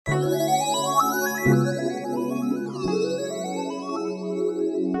Hey,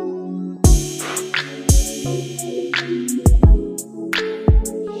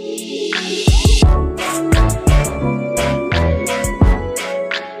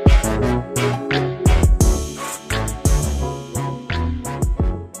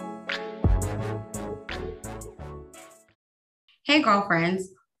 girlfriends.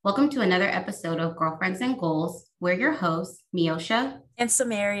 Welcome to another episode of Girlfriends and Goals. We're your hosts, Miosha and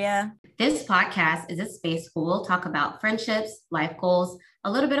Samaria. This podcast is a space where we'll talk about friendships, life goals, a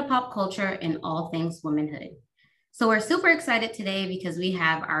little bit of pop culture, and all things womanhood. So we're super excited today because we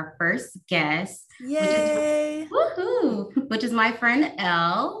have our first guest, Yay! which is my friend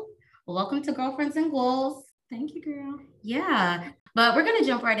Elle. Welcome to Girlfriends and Goals. Thank you, girl. Yeah, but we're going to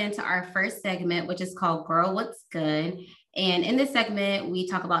jump right into our first segment, which is called Girl What's Good. And in this segment, we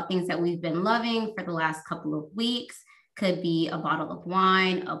talk about things that we've been loving for the last couple of weeks. Could be a bottle of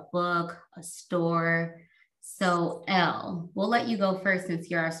wine, a book, a store. So Elle, we'll let you go first since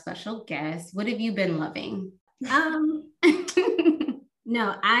you're our special guest. What have you been loving? No,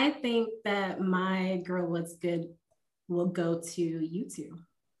 I think that my Girl What's Good will go to you two.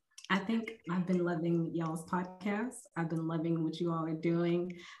 I think I've been loving y'all's podcast. I've been loving what you all are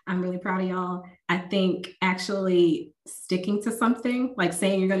doing. I'm really proud of y'all. I think actually sticking to something, like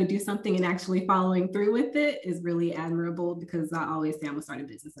saying you're going to do something and actually following through with it is really admirable, because I always say I'm going to start a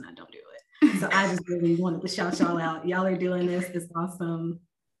business and I don't do it. So I just really wanted to shout y'all out. Y'all are doing this. It's awesome.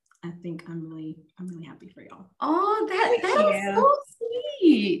 I think I'm really happy for y'all. Oh, that was so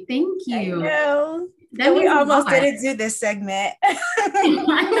sweet. Thank you. I know. That we almost didn't do this segment.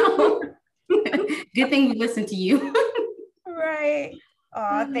 I know. Good thing we listened to you. Right.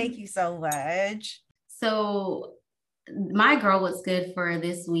 Oh, thank you so much. So my Girl What's Good for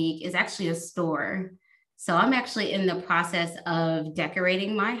this week is actually a store. So I'm actually in the process of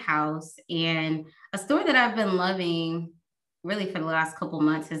decorating my house, and a store that I've been loving really for the last couple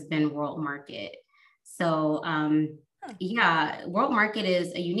months has been World Market. So yeah, World Market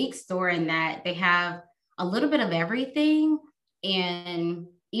is a unique store in that they have a little bit of everything. And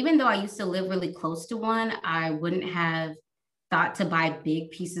even though I used to live really close to one, I wouldn't have thought to buy big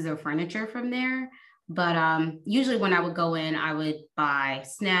pieces of furniture from there. But usually when I would go in, I would buy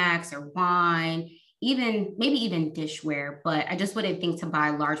snacks or wine, maybe even dishware, but I just wouldn't think to buy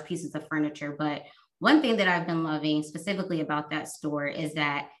large pieces of furniture. But one thing that I've been loving specifically about that store is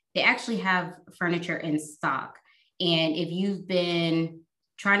that they actually have furniture in stock. And if you've been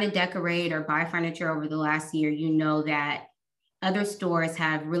trying to decorate or buy furniture over the last year, you know that other stores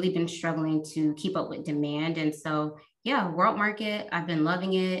have really been struggling to keep up with demand. And so, yeah, World Market, I've been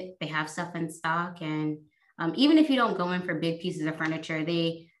loving it. They have stuff in stock. And even if you don't go in for big pieces of furniture,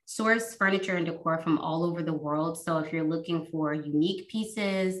 they source furniture and decor from all over the world. So if you're looking for unique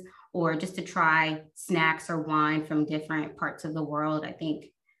pieces or just to try snacks or wine from different parts of the world, I think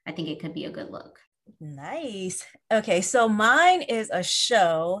it could be a good look. Nice. Okay, so mine is a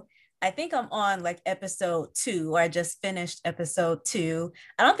show. I think I'm on like episode 2, or I just finished episode 2.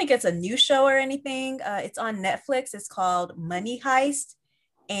 I don't think it's a new show or anything. It's on Netflix. It's called Money Heist.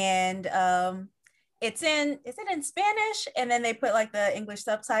 And is it in Spanish? And then they put like the English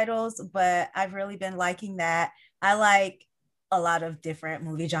subtitles, but I've really been liking that. I like a lot of different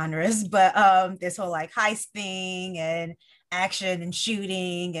movie genres, but this whole like heist thing and action and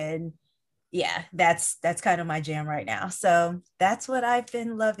shooting, and yeah, that's kind of my jam right now. So that's what I've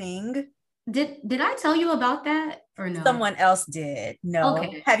been loving. Did I tell you about that or no? Someone else did. No.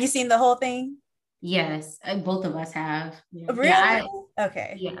 Okay. Have you seen the whole thing? Yes, both of us have. Yeah. Really? Yeah,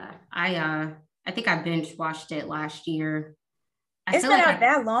 okay. Yeah, I think I binge watched it last year. It's been out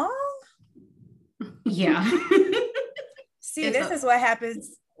that long? Yeah. See, this is what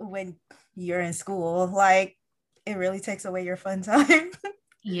happens when you're in school. Like, it really takes away your fun time.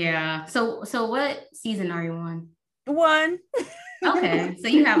 Yeah. So what season are you on? 1. Okay. So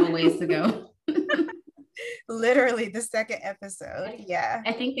you have a ways to go. Literally the second episode. Yeah.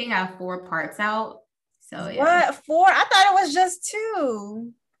 I think they have 4 parts out. So yeah. What? 4? I thought it was just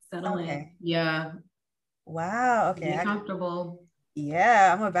 2. Settle in. Yeah. Wow. Okay. Be comfortable.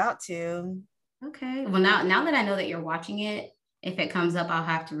 Yeah, I'm about to. Okay. Well, now that I know that you're watching it, if it comes up, I'll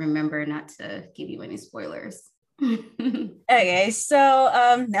have to remember not to give you any spoilers. Okay, so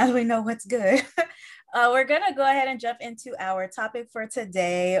now that we know what's good, we're gonna go ahead and jump into our topic for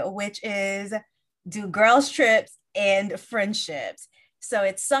today, which is, do girls trips and friendships. So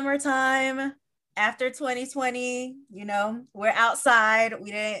it's summertime after 2020, you know, we're outside.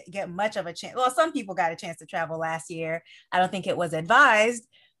 We didn't get much of a chance. Well, some people got a chance to travel last year. I don't think it was advised,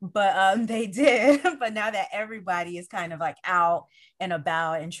 but they did. But now that everybody is kind of like out and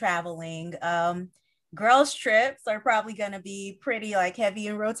about and traveling, girls trips are probably going to be pretty like heavy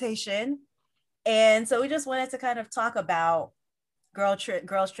in rotation. And so we just wanted to kind of talk about girls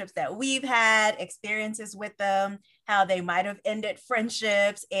trips that we've had, experiences with them, how they might have ended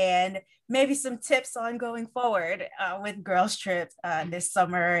friendships, and maybe some tips on going forward with girls trips this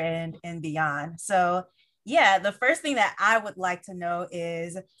summer and beyond. So yeah, the first thing that I would like to know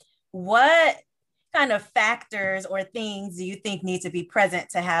is what kind of factors or things do you think need to be present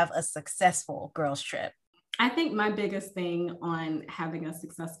to have a successful girls trip? I think my biggest thing on having a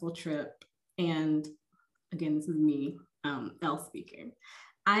successful trip, and again, this is me, Elle speaking,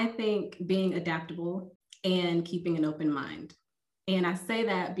 I think being adaptable and keeping an open mind. And I say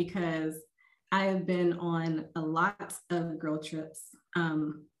that because I have been on a lot of girl trips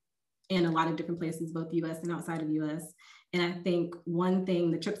in a lot of different places, both US and outside of US. And I think one thing,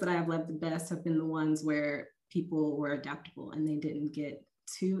 the trips that I have loved the best have been the ones where people were adaptable and they didn't get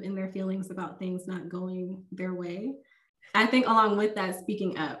too in their feelings about things not going their way. I think along with that,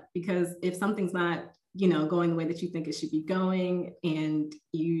 speaking up, because if something's not, going the way that you think it should be going and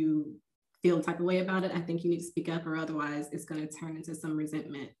you feel the type of way about it, I think you need to speak up, or otherwise it's going to turn into some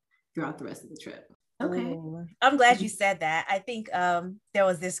resentment throughout the rest of the trip. Okay. Ooh, I'm glad you said that. I think there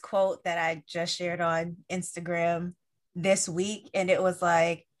was this quote that I just shared on Instagram this week, and it was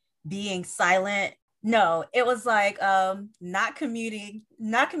like being silent. No, it was like not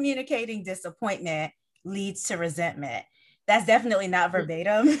communicating disappointment leads to resentment. That's definitely not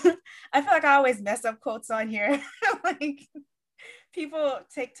verbatim. I feel like I always mess up quotes on here. Like people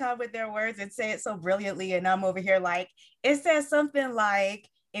take time with their words and say it so brilliantly, and I'm over here like, it says something like,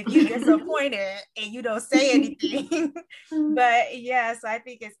 if you're disappointed and you don't say anything. But yes, I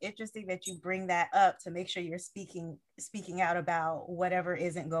think it's interesting that you bring that up to make sure you're speaking out about whatever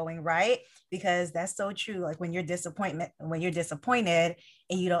isn't going right, because that's so true. Like when you're disappointed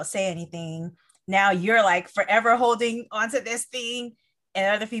and you don't say anything, now you're like forever holding onto this thing,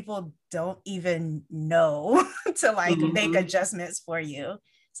 and other people don't even know to like make adjustments for you.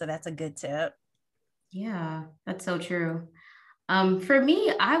 So that's a good tip. Yeah, that's so true. For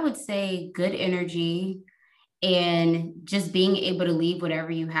me, I would say good energy and just being able to leave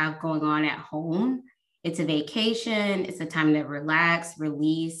whatever you have going on at home. It's a vacation. It's a time to relax,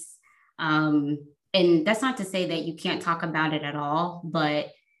 release. And that's not to say that you can't talk about it at all,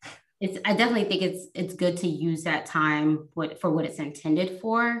 but I definitely think it's good to use that time for what it's intended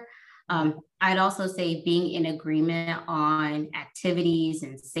for. I'd also say being in agreement on activities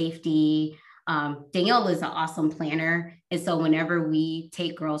and safety. Danielle is an awesome planner. And so whenever we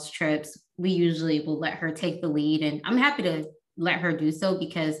take girls' trips, we usually will let her take the lead. And I'm happy to let her do so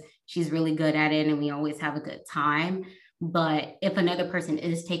because she's really good at it and we always have a good time. But if another person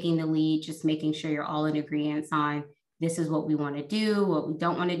is taking the lead, just making sure you're all in agreement on this is what we want to do, what we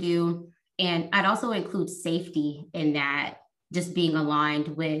don't want to do. And I'd also include safety in that, just being aligned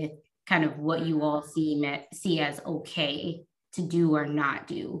with kind of what you all see as okay to do or not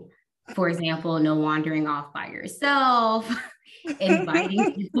do. For example, no wandering off by yourself,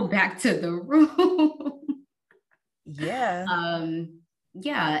 inviting people back to the room. Yeah.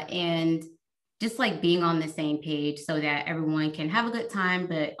 Yeah. And just like being on the same page so that everyone can have a good time,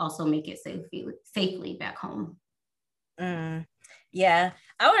 but also make it safely back home. Yeah,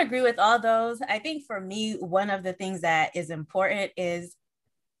 I would agree with all those. I think for me, one of the things that is important is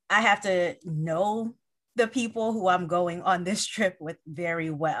I have to know the people who I'm going on this trip with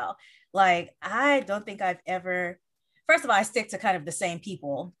very well. Like, I don't think I've ever, first of all, I stick to kind of the same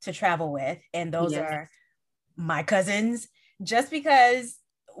people to travel with, and those are my cousins, just because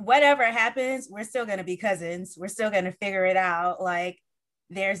whatever happens, we're still going to be cousins. We're still going to figure it out. Like,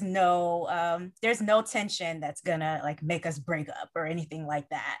 there's no tension that's gonna like make us break up or anything like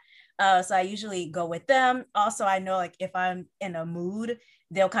that. So I usually go with them. Also, I know like if I'm in a mood,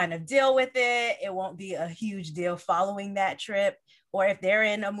 they'll kind of deal with it. It won't be a huge deal following that trip. Or if they're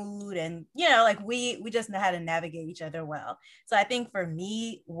in a mood and, like we just know how to navigate each other well. So I think for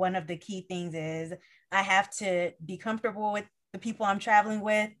me, one of the key things is I have to be comfortable with the people I'm traveling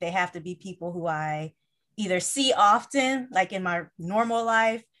with. They have to be people who I either see often, like in my normal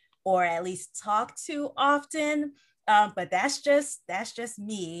life, or at least talk to often. But that's just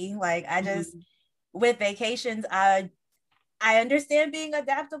me. Like I just, with vacations, I understand being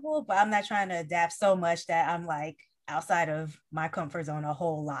adaptable, but I'm not trying to adapt so much that I'm like outside of my comfort zone a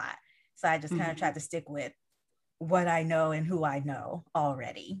whole lot. So I just kind of try to stick with what I know and who I know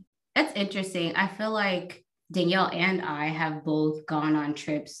already. That's interesting. I feel like Danielle and I have both gone on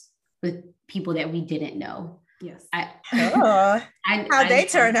trips with people that we didn't know. Yes. How'd they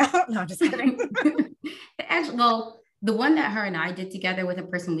turn out? No, I'm just kidding. Actually, well, the one that her and I did together with a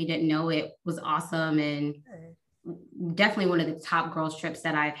person we didn't know, it was awesome and definitely one of the top girls trips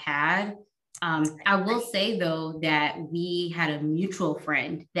that I've had. I will say though that we had a mutual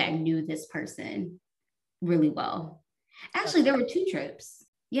friend that knew this person really well. Actually, there were two trips.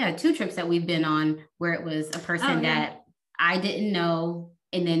 Yeah, two trips that we've been on where it was a person that I didn't know,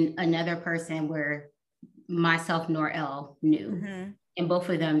 and then another person where myself nor Elle knew. Mm-hmm. And both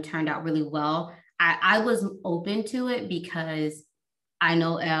of them turned out really well. I was open to it because I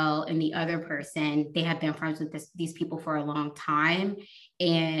know Elle and the other person, they have been friends with these people for a long time.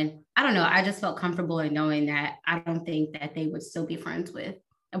 And I don't know, I just felt comfortable in knowing that I don't think that they would still be friends with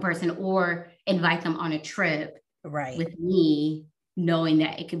a person or invite them on a trip with me, knowing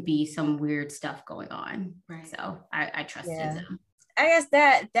that it could be some weird stuff going on. Right. So I trusted them. I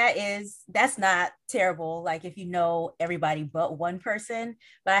guess that's not terrible. Like if you know everybody but one person,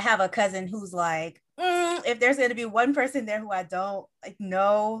 but I have a cousin who's like, if there's going to be one person there who I don't like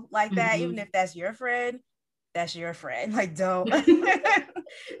know like that, even if that's your friend, like don't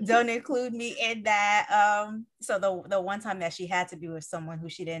don't include me in that. So the one time that she had to be with someone who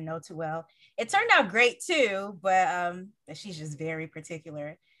she didn't know too well, it turned out great too, but she's just very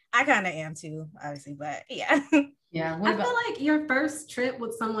particular. I kind of am too, obviously, but yeah. Yeah. I feel like your first trip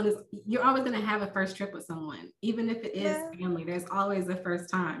with someone you're always going to have a first trip with someone, even if it is family, there's always a first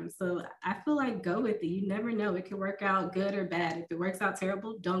time. So I feel like go with it. You never know. It could work out good or bad. If it works out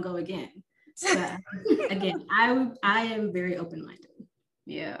terrible, don't go again. But again, I am very open-minded.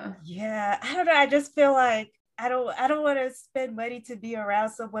 Yeah. Yeah. I don't know. I just feel like I don't want to spend money to be around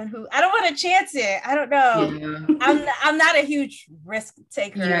someone who I don't want to chance it. I don't know. Yeah. I'm not a huge risk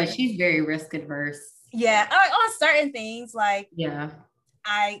taker. Yeah, she's very risk adverse. Yeah, on certain things, like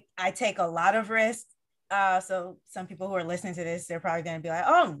I take a lot of risks. So some people who are listening to this, they're probably going to be like,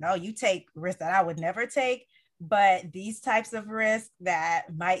 "Oh no, you take risks that I would never take." But these types of risks that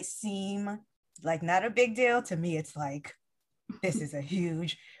might seem like not a big deal to me, it's like this is a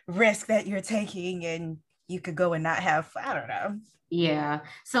huge risk that you're taking, and you could go and not have. I don't know. Yeah.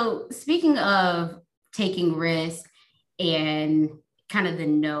 So speaking of taking risks and kind of the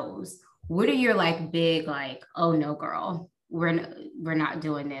no's. What are your like big like, oh no, girl, we're not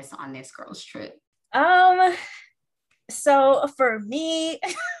doing this on this girl's trip? So for me,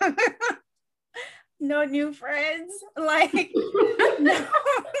 no new friends. Like, no.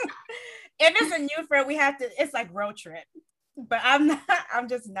 If it's a new friend, it's like road trip. But I'm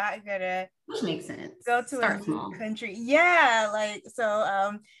just not gonna. Which makes sense. Go to a new country. Yeah, like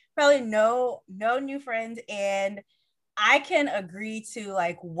so. Probably no new friends, and I can agree to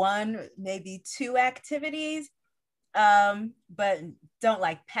like one, maybe two activities, but don't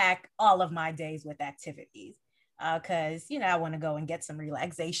like pack all of my days with activities because, I want to go and get some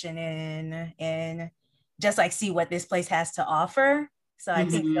relaxation in and just like see what this place has to offer. So I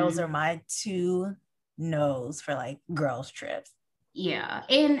think those are my two no's for like girls trips. Yeah.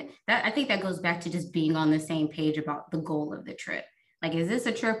 And I think that goes back to just being on the same page about the goal of the trip. Like, is this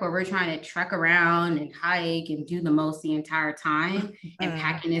a trip where we're trying to trek around and hike and do the most the entire time and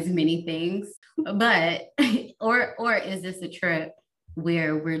packing as many things? But, or is this a trip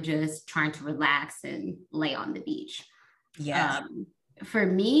where we're just trying to relax and lay on the beach? Yeah. For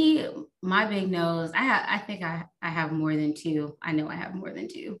me, my big no's, I think I have more than two. I know I have more than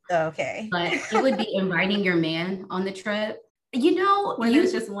two. Okay. But it would be inviting your man on the trip. When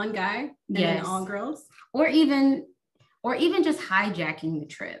there's just one guy and then all girls. Or even just hijacking the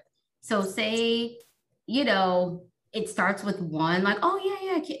trip. So say, it starts with one, like, oh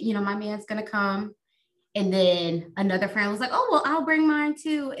yeah, my man's gonna come. And then another friend was like, oh, well, I'll bring mine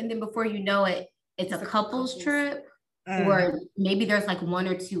too. And then before you know it, it's a couples trip, or maybe there's like one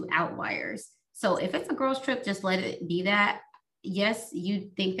or two outliers. So if it's a girls trip, just let it be that. Yes,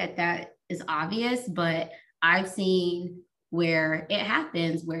 you think that is obvious, but I've seen where it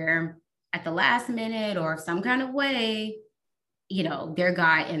happens where at the last minute or some kind of way, their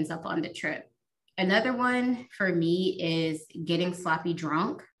guy ends up on the trip. Another one for me is getting sloppy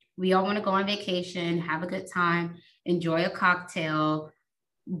drunk. We all want to go on vacation, have a good time, enjoy a cocktail,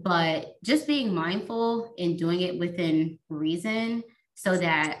 but just being mindful and doing it within reason so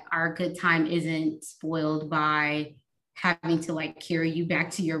that our good time isn't spoiled by having to like carry you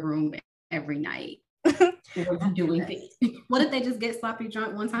back to your room every night. Doing things. What if they just get sloppy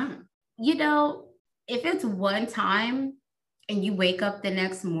drunk one time? If it's one time and you wake up the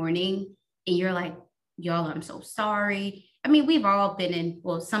next morning and you're like, y'all, I'm so sorry. I mean, we've all been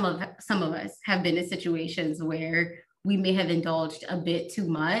some of us have been in situations where we may have indulged a bit too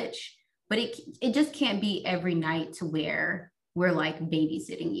much, but it just can't be every night to where we're like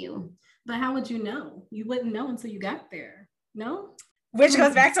babysitting you. But how would you know? You wouldn't know until you got there. No? Which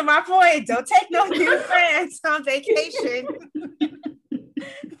goes back to my point. Don't take no new friends on vacation.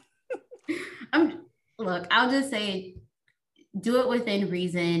 Look, I'll just say, do it within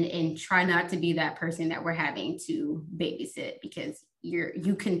reason and try not to be that person that we're having to babysit, because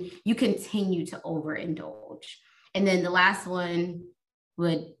you continue to overindulge. And then the last one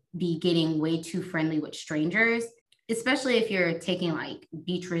would be getting way too friendly with strangers, especially if you're taking like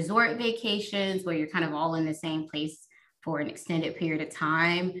beach resort vacations where you're kind of all in the same place for an extended period of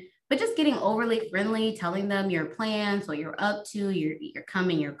time. But just getting overly friendly, telling them your plans, what you're up to, you're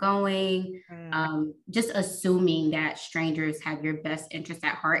coming, you're going, just assuming that strangers have your best interest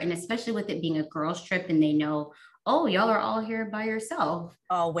at heart. And especially with it being a girls' trip and they know, oh, y'all are all here by yourself.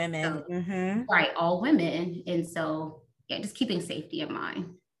 All women. So, right, all women. And so, yeah, just keeping safety in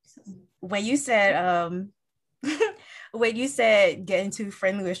mind. So. When you said, getting too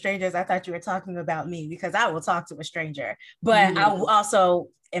friendly with strangers, I thought you were talking about me, because I will talk to a stranger, but I also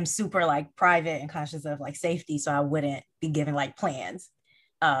am super like private and conscious of like safety. So I wouldn't be giving like plans.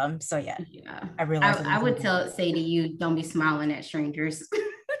 So yeah. I realize I would say to you, don't be smiling at strangers.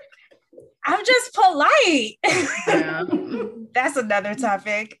 I'm just polite. Yeah. That's another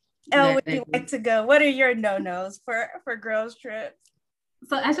topic. Elle, would you like to go? What are your no-nos for girls trips?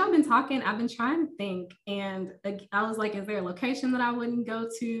 So as y'all been talking, I've been trying to think, and I was like, is there a location that I wouldn't go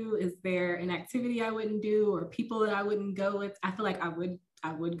to? Is there an activity I wouldn't do, or people that I wouldn't go with? I feel like I would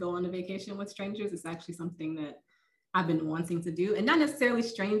go on a vacation with strangers. It's actually something that I've been wanting to do, and not necessarily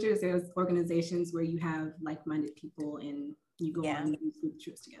strangers. There's organizations where you have like-minded people and you go on these group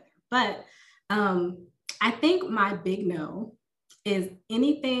trips together. But I think my big no is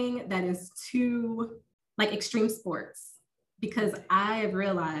anything that is too like extreme sports. Because I have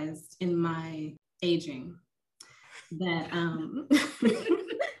realized in my aging that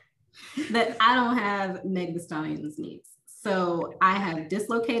that I don't have Meg Thee Stallion's knees. So I have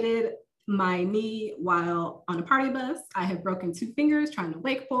dislocated my knee while on a party bus. I have broken 2 fingers trying to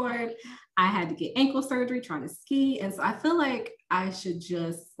wakeboard. I had to get ankle surgery trying to ski. And so I feel like I should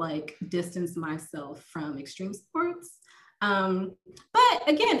just like distance myself from extreme sports. But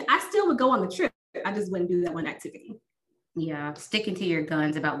again, I still would go on the trip. I just wouldn't do that one activity. Yeah, sticking to your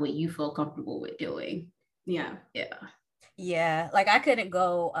guns about what you feel comfortable with doing. Yeah. Like I couldn't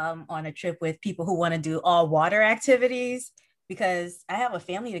go on a trip with people who want to do all water activities, because I have a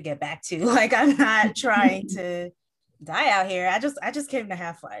family to get back to. Like I'm not trying to die out here. I just came to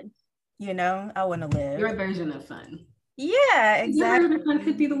have fun. You know, I want to live. Your version of fun. Yeah, exactly. Your version of fun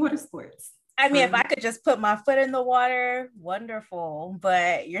could be the water sports. I mean, if I could just put my foot in the water, wonderful.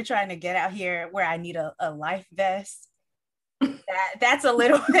 But you're trying to get out here where I need a life vest. That's a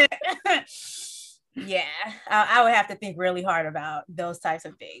little bit. Yeah, I would have to think really hard about those types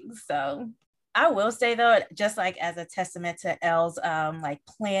of things. So I will say though, just like as a testament to Elle's like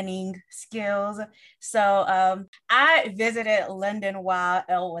planning skills. So I visited London while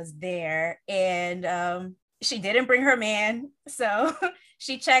Elle was there, and she didn't bring her man. So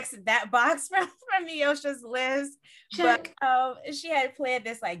she checks that box from Neosha's list. Check. But she had planned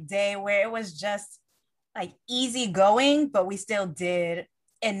this like day where it was just like easy going, but we still did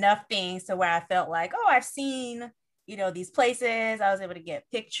enough things to where I felt like, oh, I've seen, these places. I was able to get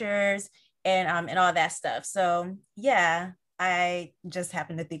pictures and all that stuff. So yeah, I just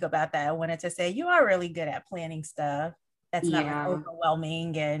happened to think about that. I wanted to say, you are really good at planning stuff. That's not like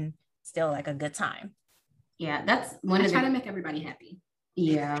overwhelming and still like a good time. Yeah, that's one of trying to make everybody happy.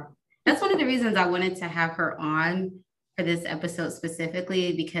 Yeah, that's one of the reasons I wanted to have her on for this episode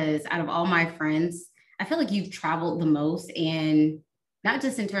specifically, because out of all my friends, I feel like you've traveled the most, and not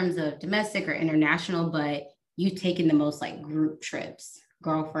just in terms of domestic or international, but you've taken the most like group trips,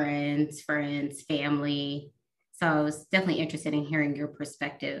 girlfriends, friends, family. So I was definitely interested in hearing your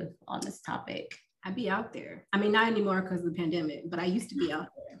perspective on this topic. I'd be out there. I mean, not anymore because of the pandemic, but I used to be out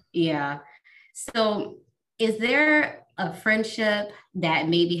there. Yeah. So is there a friendship that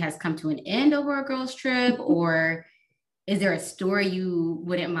maybe has come to an end over a girls' trip, or is there a story you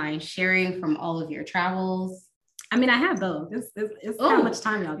wouldn't mind sharing from all of your travels? I mean, I have both. It's how much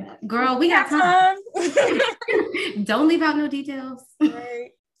time y'all got. Girl, we got time. Don't leave out no details.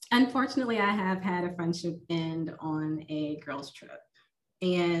 Right. Unfortunately, I have had a friendship end on a girls' trip.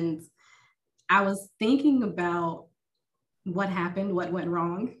 And I was thinking about what happened, what went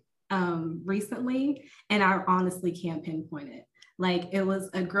wrong recently, and I honestly can't pinpoint it. Like, it was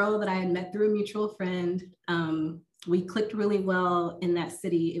a girl that I had met through a mutual friend. We clicked really well in that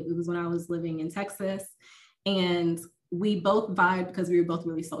city. It was when I was living in Texas. And we both vibed because we were both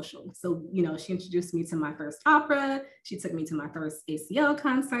really social. So, you know, she introduced me to my first opera. She took me to my first ACL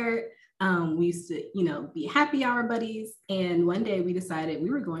concert. We used to, you know, be happy hour buddies. And one day we decided we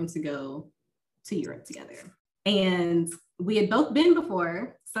were going to go to Europe together. And we had both been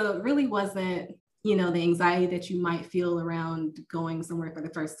before. So it really wasn't, you know, the anxiety that you might feel around going somewhere for the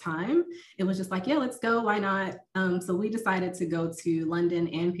first time. It was just like, yeah, let's go. Why not? So we decided to go to London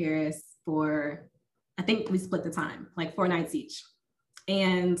and Paris for, I think we split the time, like 4 nights each.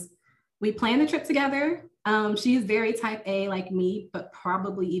 And we planned the trip together. She's very type A like me, but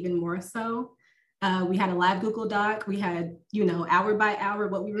probably even more so. We had a live Google Doc. We had, you know, hour by hour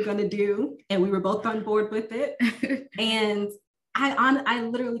what we were going to do, and we were both on board with it. And I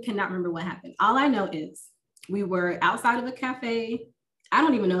literally cannot remember what happened. All I know is we were outside of a cafe. I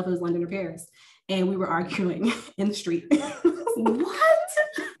don't even know if it was London or Paris, and we were arguing in the street. What?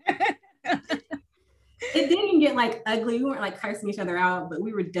 It didn't get like ugly. We weren't like cursing each other out, but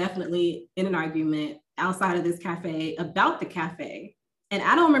we were definitely in an argument outside of this cafe about the cafe. And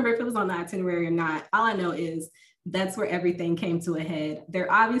I don't remember if it was on the itinerary or not. All I know is that's where everything came to a head.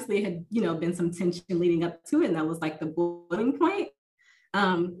 There obviously had, you know, been some tension leading up to it, and that was like the boiling point.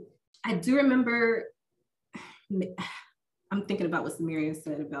 I do remember, I'm thinking about what Samaria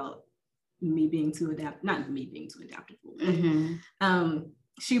said about me being too not me being too adaptable. But,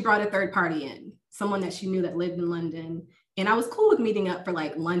 she brought a third party in, someone that she knew that lived in London. And I was cool with meeting up for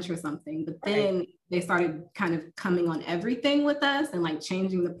like lunch or something, but then they started kind of coming on everything with us and like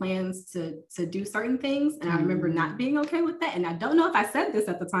changing the plans to do certain things. And I remember not being okay with that. And I don't know if I said this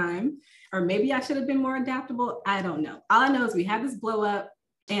at the time, or maybe I should have been more adaptable. I don't know. All I know is we had this blow up,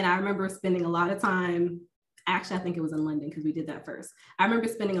 and I remember spending a lot of time. Actually, I think it was in London because we did that first. I remember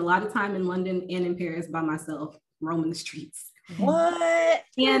spending a lot of time in London and in Paris by myself, roaming the streets. What?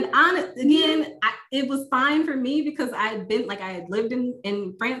 And it was fine for me because I had lived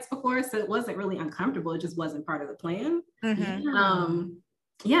in France before, so it wasn't really uncomfortable. It just wasn't part of the plan. And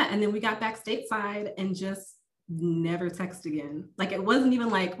then we got back stateside and just never text again. Like, it wasn't even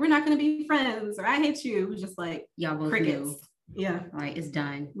like, we're not going to be friends or I hate you. It was just like, y'all both crickets. knew. Yeah. All right, it's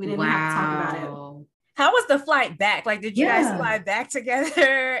done. We didn't have to talk about it. How was the flight back? Like, did you guys fly back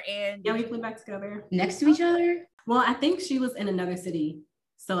together? And yeah, we flew back together. Next to each other? Well, I think she was in another city.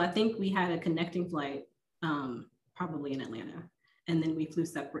 So I think we had a connecting flight, probably in Atlanta. And then we flew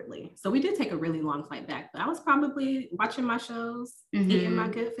separately. So we did take a really long flight back, but I was probably watching my shows, eating my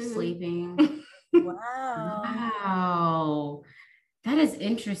good food. Sleeping. Wow. That is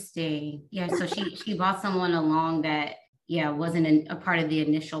interesting. Yeah, so she brought someone along that, wasn't a part of the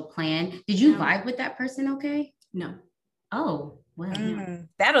initial plan. Did you vibe with that person okay? No. Oh, well.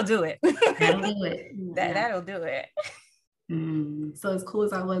 That'll do it. That'll do it. That'll do it. So as cool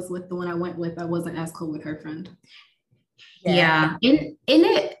as I was with the one I went with, I wasn't as cool with her friend. Yeah. And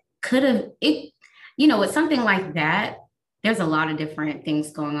it could have, with something like that, there's a lot of different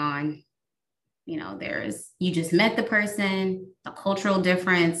things going on. You just met the person, the cultural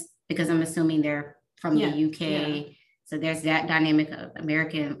difference, because I'm assuming they're from the UK. Yeah. So there's that dynamic of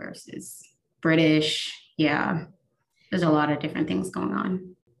American versus British. Yeah. There's a lot of different things going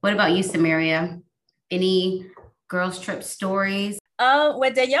on. What about you, Samaria? Any girls trip stories?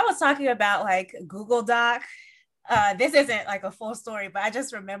 When Danielle was talking about like Google Doc, this isn't like a full story, but I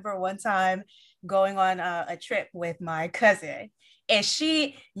just remember one time going on a trip with my cousin. And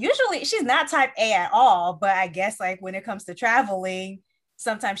she's not type A at all, but I guess like when it comes to traveling,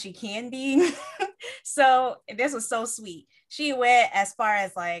 sometimes she can be. So this was so sweet. She went as far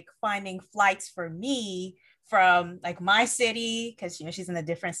as like finding flights for me from like my city, because she's in a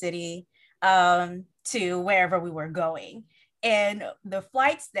different city, to wherever we were going. And the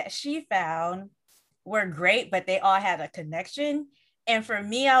flights that she found were great, but they all had a connection. And for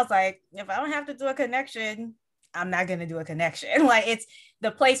me, I was like, if I don't have to do a connection, I'm not going to do a connection. Like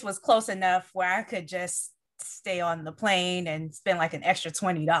the place was close enough where I could just stay on the plane and spend like an extra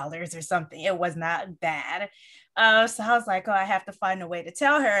 $20 or something. It was not bad. So I was like, I have to find a way to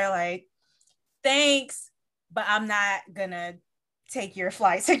tell her like, thanks, but I'm not going to take your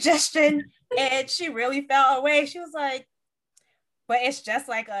flight suggestion. And she really felt away. She was like, but it's just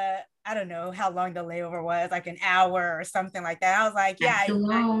like I don't know how long the layover was, like an hour or something like that. I was like, yeah, I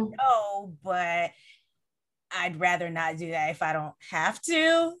know, but I'd rather not do that if I don't have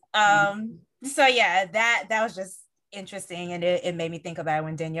to. So yeah, that was just interesting. And it made me think about it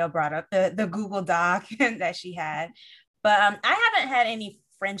when Danielle brought up the Google Doc that she had. But I haven't had any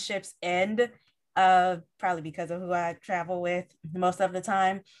friendships end, probably because of who I travel with most of the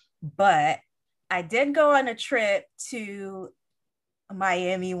time. But I did go on a trip to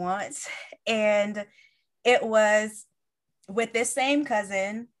Miami once, and it was with this same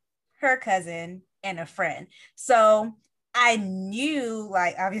cousin, her cousin, and a friend. So I knew,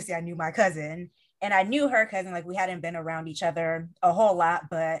 like, obviously I knew my cousin and I knew her cousin. Like, we hadn't been around each other a whole lot,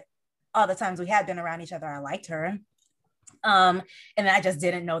 but all the times we had been around each other, I liked her. And then I just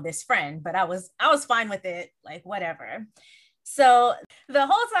didn't know this friend, but I was fine with it, like whatever. So the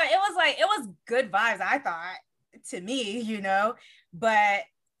whole time it was good vibes, I thought, to me, but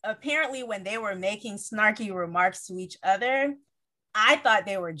apparently when they were making snarky remarks to each other, I thought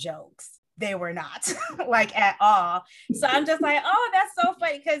they were jokes. They were not like at all. So I'm just like, oh, that's so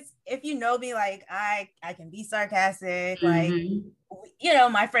funny. Because if you know me, like I can be sarcastic, like,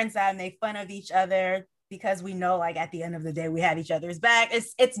 my friends and I make fun of each other because we know, like, at the end of the day, we have each other's back.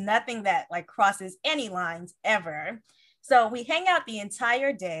 It's nothing that like crosses any lines ever. So we hang out the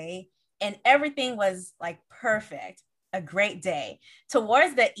entire day and everything was like perfect, a great day.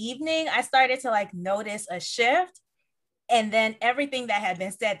 Towards the evening, I started to like notice a shift. And then everything that had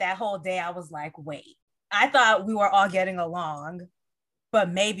been said that whole day, I was like, wait, I thought we were all getting along,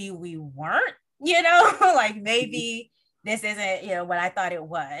 but maybe we weren't, like maybe this isn't, what I thought it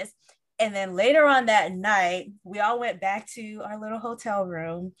was. And then later on that night, we all went back to our little hotel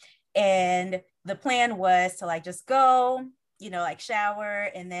room. And the plan was to like just go, like shower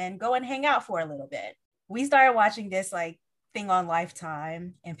and then go and hang out for a little bit. We started watching this like thing on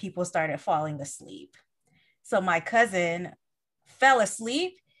Lifetime and people started falling asleep. So my cousin fell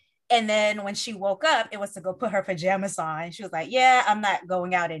asleep. And then when she woke up, it was to go put her pajamas on. She was like, yeah, I'm not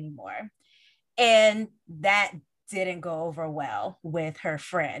going out anymore. And that didn't go over well with her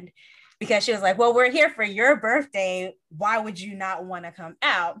friend because she was like, well, we're here for your birthday. Why would you not want to come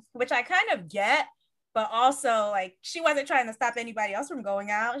out? Which I kind of get, but also like, she wasn't trying to stop anybody else from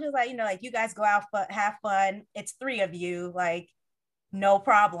going out. She was like, like you guys go out, have fun. It's 3 of you, like, no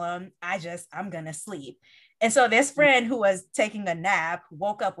problem. I'm going to sleep. And so this friend who was taking a nap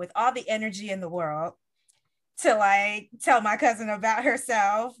woke up with all the energy in the world to like tell my cousin about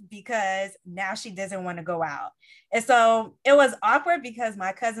herself because now she doesn't want to go out. And so it was awkward because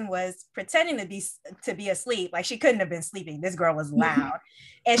my cousin was pretending to be asleep. Like she couldn't have been sleeping. This girl was loud.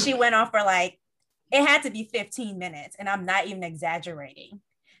 And she went on for like, it had to be 15 minutes. And I'm not even exaggerating.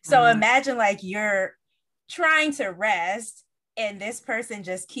 So imagine like you're trying to rest and this person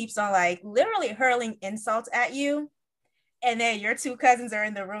just keeps on like literally hurling insults at you. And then your 2 cousins are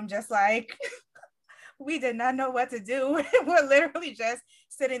in the room just like, we did not know what to do. We're literally just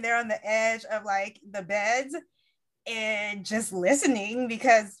sitting there on the edge of like the beds and just listening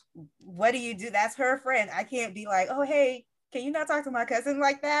because what do you do? That's her friend. I can't be like, oh, hey, can you not talk to my cousin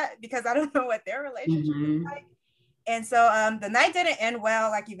like that? Because I don't know what their relationship is like. And so the night didn't end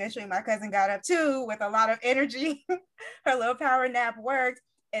well. Like eventually my cousin got up too with a lot of energy. Her little power nap worked.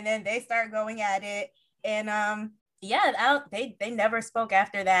 And then they start going at it. And they never spoke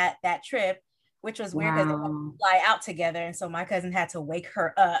after that trip, which was weird because they had to fly out together. And so my cousin had to wake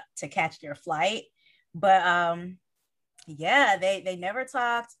her up to catch their flight. But they never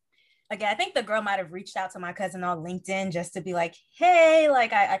talked. Again, I think the girl might have reached out to my cousin on LinkedIn just to be like, hey,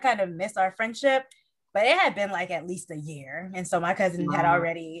 like I kind of miss our friendship. But it had been like at least a year. And so my cousin had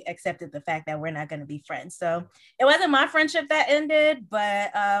already accepted the fact that we're not going to be friends. So it wasn't my friendship that ended,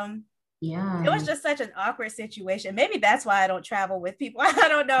 but it was just such an awkward situation. Maybe that's why I don't travel with people. I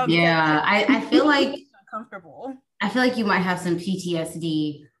don't know. Yeah, I feel like uncomfortable. I feel like you might have some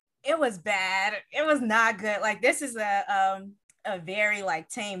PTSD. It was bad. It was not good. Like this is a very like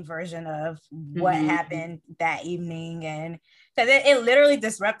tame version of what happened that evening. And because it literally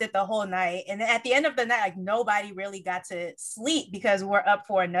disrupted the whole night. And at the end of the night, like nobody really got to sleep because we're up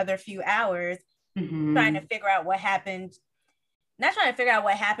for another few hours trying to figure out what happened. Not trying to figure out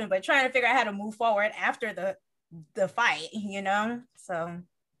what happened, but trying to figure out how to move forward after the fight, So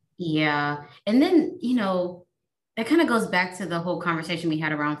yeah. And then, that kind of goes back to the whole conversation we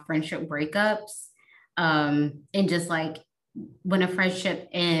had around friendship breakups. And just like when a friendship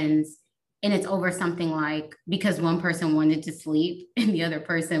ends, and it's over something like because one person wanted to sleep and the other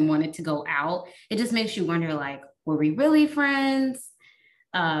person wanted to go out. It just makes you wonder, like, were we really friends?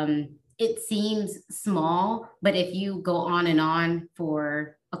 It seems small, but if you go on and on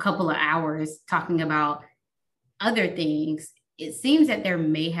for a couple of hours talking about other things, it seems that there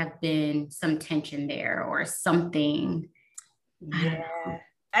may have been some tension there or something. Yeah.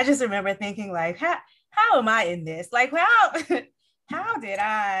 I just remember thinking like, how am I in this? Like, how did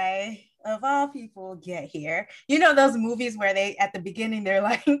I, of all people, get here? Those movies where they, at the beginning, they're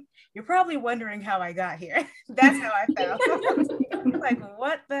like, you're probably wondering how I got here. That's how I felt. Like,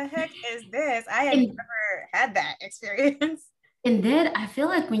 what the heck is this? I had never had that experience. And then I feel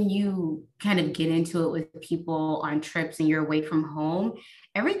like when you kind of get into it with people on trips and you're away from home,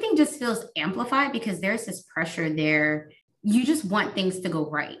 everything just feels amplified because there's this pressure there. You just want things to go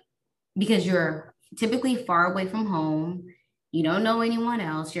right because you're typically far away from home. You don't know anyone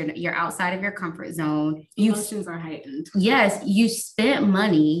else. You're outside of your comfort zone. Emotions are heightened. Yes, you spent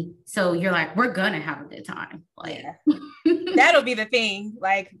money, so you're like, we're gonna have a good time. Like, that'll be the thing.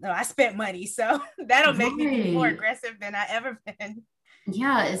 Like, no, I spent money, so that'll make me be more aggressive than I ever been.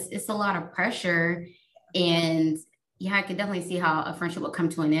 Yeah, it's a lot of pressure, and yeah, I could definitely see how a friendship would come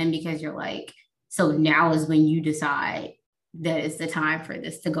to an end because you're like, so now is when you decide that it's the time for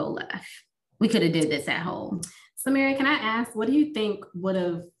this to go left. We could have did this at home. So Mary, can I ask, what do you think would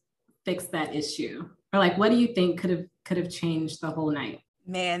have fixed that issue? Or like, what do you think could have changed the whole night?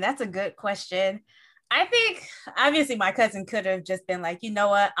 Man, that's a good question. I think obviously my cousin could have just been like, you know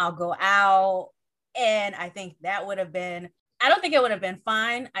what, I'll go out. And I think that would have been, I don't think it would have been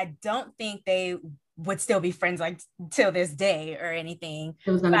fine. I don't think they would still be friends like till this day or anything.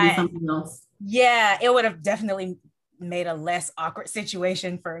 It was going to be something else. Yeah, it would have definitely made a less awkward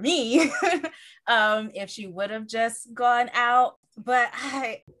situation for me if she would have just gone out. But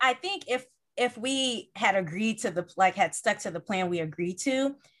I think if we had agreed to had stuck to the plan we agreed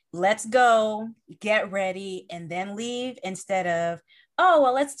to, let's go, get ready, and then leave instead of, oh,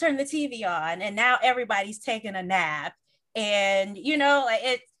 well, let's turn the TV on. And now everybody's taking a nap. And,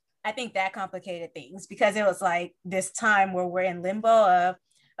 I think that complicated things because it was like this time where we're in limbo of,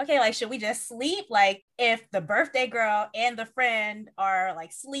 okay, like, should we just sleep? Like, if the birthday girl and the friend are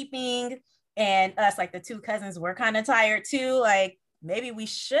like sleeping and us, like the two cousins, were kind of tired too, like, maybe we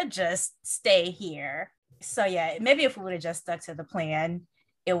should just stay here. So yeah, maybe if we would have just stuck to the plan,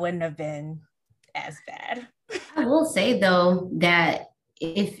 it wouldn't have been as bad. I will say though that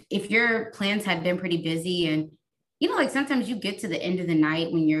if your plans had been pretty busy and like sometimes you get to the end of the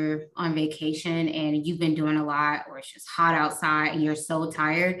night when you're on vacation and you've been doing a lot or it's just hot outside and you're so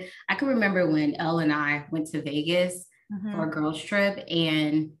tired. I can remember when Elle and I went to Vegas for a girls trip,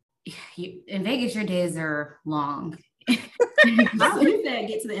 and in Vegas, your days are long. I think that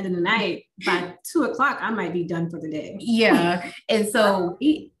get to the end of the night by 2:00, I might be done for the day. Yeah. And so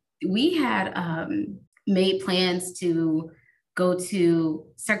we had made plans to go to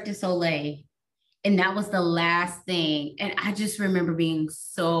Cirque du Soleil. And that was the last thing. And I just remember being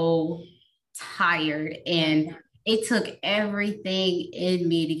so tired. And it took everything in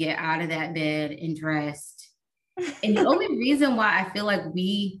me to get out of that bed and dressed. And the only reason why I feel like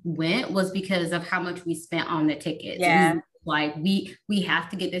we went was because of how much we spent on the tickets. Yeah. Like we have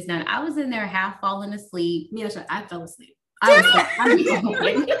to get this done. I was in there half falling asleep. Yeah, I fell asleep. I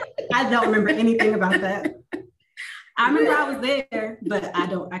don't remember anything about that. I remember I was there, but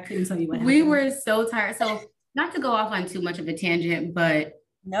I couldn't tell you what happened. We were so tired. So not to go off on too much of a tangent, but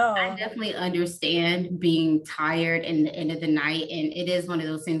no, I definitely understand being tired in the end of the night. And it is one of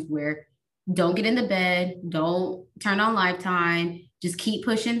those things where don't get in the bed, don't turn on Lifetime, just keep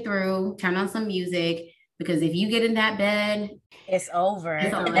pushing through, turn on some music, because if you get in that bed, it's over.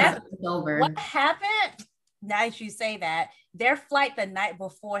 It's over. What happened? Now that you say that, their flight the night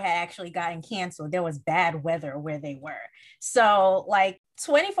before had actually gotten canceled. There was bad weather where they were. So like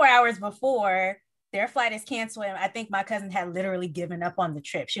 24 hours before, their flight is canceled. And I think my cousin had literally given up on the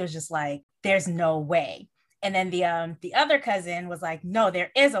trip. She was just like, there's no way. And then the other cousin was like, no,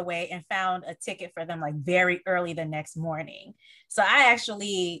 there is a way, and found a ticket for them like very early the next morning. So I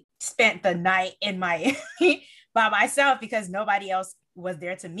actually spent the night in Miami by myself because nobody else was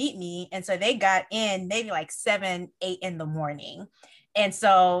there to meet me. And so they got in maybe like 7, 8 in the morning. And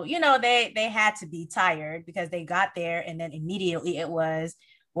so, they had to be tired because they got there and then immediately it was,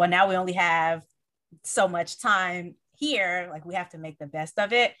 well, now we only have so much time here, like we have to make the best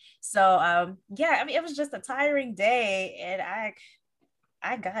of it. So it was just a tiring day and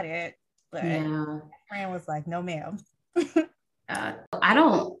I got it, but my friend was like, no ma'am. I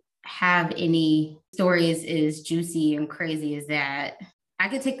don't have any stories as juicy and crazy as that. I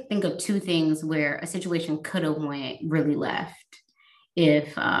could think of 2 things where a situation could have went really left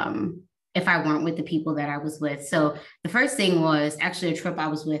if I weren't with the people that I was with. So the first thing was actually a trip I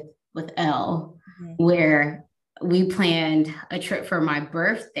was with Elle, where we planned a trip for my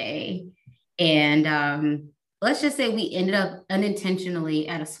birthday. And let's just say we ended up unintentionally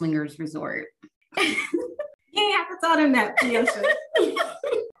at a swingers resort. You have to tell them that,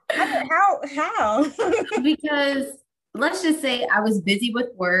 How? Because let's just say I was busy with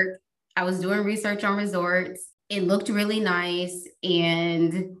work. I was doing research on resorts. It looked really nice.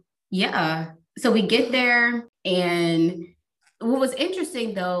 And yeah, so we get there. And what was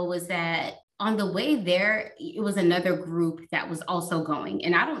interesting though was that on the way there, it was another group that was also going.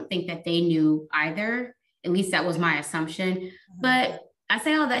 And I don't think that they knew either. At least that was my assumption. Mm-hmm. But I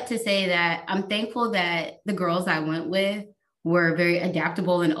say all that to say that I'm thankful that the girls I went with were very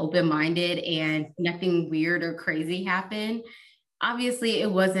adaptable and open-minded, and nothing weird or crazy happened. Obviously,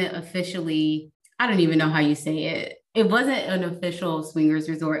 it wasn't officially, I don't even know how you say it. It wasn't an official swingers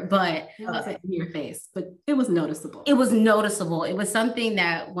resort, but it wasn't in your face, but it was noticeable. It was noticeable. It was something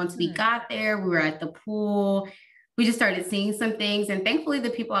that once we got there, we were at the pool, we just started seeing some things. And thankfully,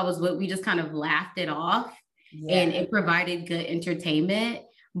 the people I was with, we just kind of laughed it off, and it provided good entertainment.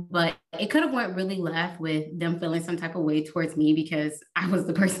 But it could have went really left with them feeling some type of way towards me because I was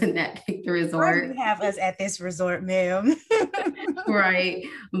the person that picked the resort. Why do you have us at this resort, ma'am? Right.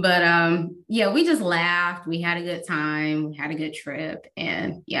 But yeah, we just laughed. We had a good time. We had a good trip.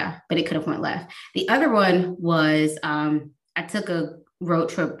 And yeah, but it could have went left. The other one was I took a road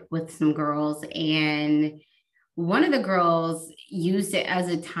trip with some girls, and one of the girls used it as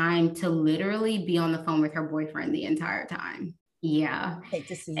a time to literally be on the phone with her boyfriend the entire time. Yeah. Hate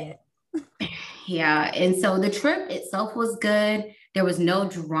to see it. Yeah. And so the trip itself was good. There was no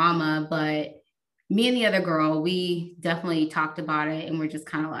drama, but me and the other girl, we definitely talked about it, and we're just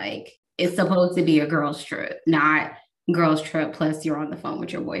kind of like, it's supposed to be a girls trip, not girls trip plus you're on the phone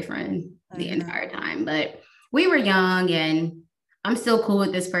with your boyfriend the entire time. But we were young, and I'm still cool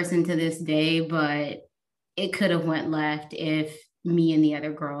with this person to this day, but it could have went left if me and the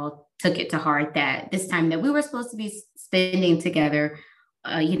other girl took it to heart that this time that we were supposed to be spending together,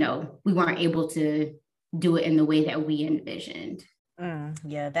 we weren't able to do it in the way that we envisioned.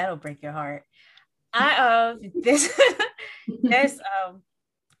 Yeah, that'll break your heart. This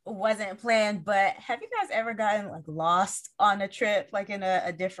wasn't planned, but have you guys ever gotten like lost on a trip, like in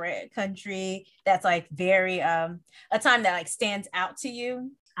a different country that's like very a time that like stands out to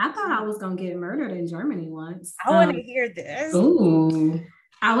you? I thought I was gonna get murdered in Germany once. I want to hear this. Ooh.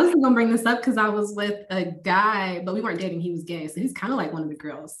 I wasn't gonna bring this up because I was with a guy, but we weren't dating. He was gay, so he's kind of like one of the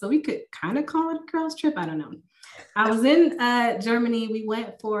girls. So we could kind of call it a girls trip. I don't know. I was in Germany. We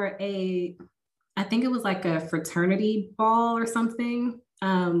went for I think it was like a fraternity ball or something.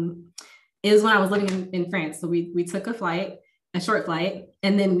 It was when I was living in France. So we took a short flight,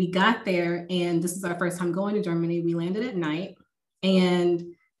 and then we got there, and this is our first time going to Germany. We landed at night,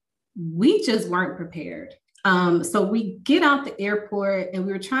 and we just weren't prepared. So we get out the airport, and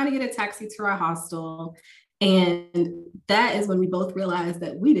we were trying to get a taxi to our hostel. And that is when we both realized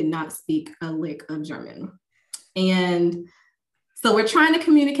that we did not speak a lick of German. And so we're trying to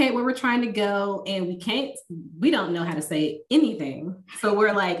communicate where we're trying to go, and we don't know how to say anything. So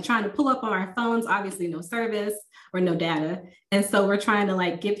we're like trying to pull up on our phones, obviously no service or no data. And so we're trying to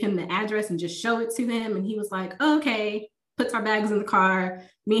like give him the address and just show it to him. And he was like, oh, okay, puts our bags in the car.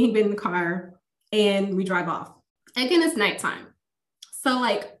 Me and he get in the car, and we drive off. Again, it's nighttime. So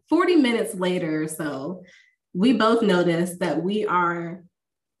like 40 minutes later or so, we both noticed that we are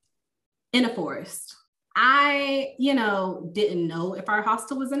in a forest. I, didn't know if our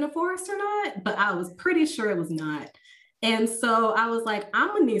hostel was in a forest or not, but I was pretty sure it was not. And so I was like, I'm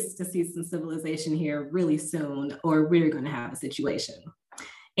gonna need to see some civilization here really soon, or we're gonna have a situation.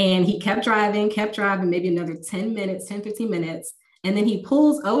 And he kept driving, maybe another 10 minutes, 10, 15 minutes. And then he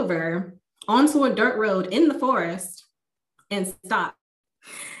pulls over onto a dirt road in the forest and stops.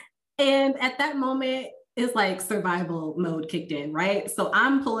 And at that moment, it's like survival mode kicked in, right? So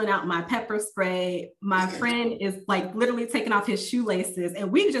I'm pulling out my pepper spray. My friend is like literally taking off his shoelaces, and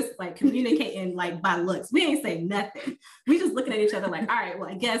we just like communicating like by looks. We ain't saying nothing. We just looking at each other like, all right, well,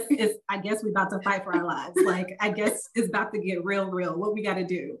 I guess we about to fight for our lives. Like, I guess it's about to get real. What we got to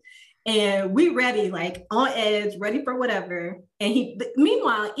do? And we ready, like on edge, ready for whatever. And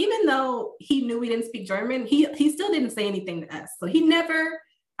meanwhile, even though he knew we didn't speak German, he still didn't say anything to us. So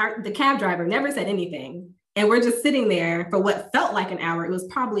the cab driver never said anything. And we're just sitting there for what felt like an hour. It was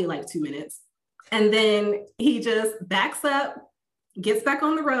probably like 2 minutes. And then he just backs up, gets back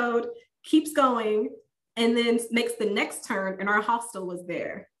on the road, keeps going, and then makes the next turn, and our hostel was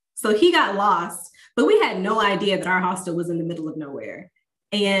there. So he got lost, but we had no idea that our hostel was in the middle of nowhere.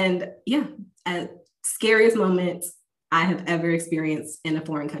 And yeah, scariest moments I have ever experienced in a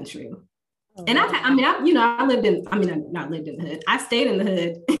foreign country. Oh, and I lived in the hood. I stayed in the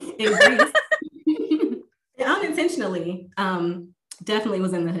hood in Greece. Unintentionally, definitely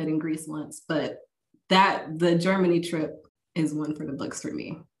was in the hood in Greece once, but the Germany trip is one for the books for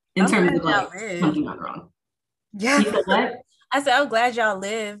me in terms of like something not wrong. Yeah. You said what? I said, I'm glad y'all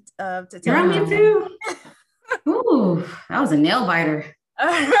lived to tell me too. Ooh, that was a nail biter.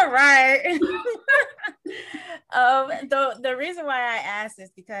 Right. The reason why I asked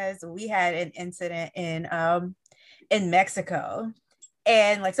is because we had an incident in Mexico,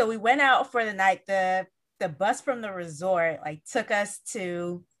 and like so we went out for the night. The bus from the resort like took us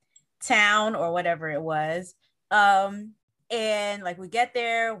to town or whatever it was. And like we get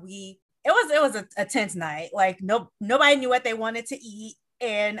there, it was a tense night. Like nobody knew what they wanted to eat.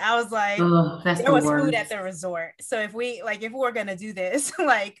 And I was like, there was food at the resort. So if we were gonna do this,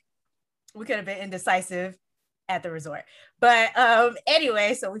 like we could have been indecisive at the resort. But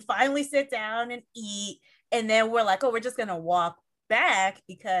anyway, so we finally sit down and eat. And then we're like, oh, we're just gonna walk back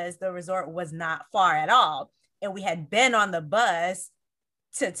because the resort was not far at all. And we had been on the bus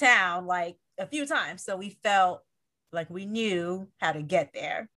to town like a few times. So we felt like we knew how to get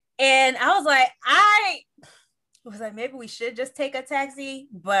there. And I was like, maybe we should just take a taxi,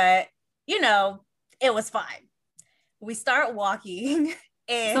 but it was fine. We start walking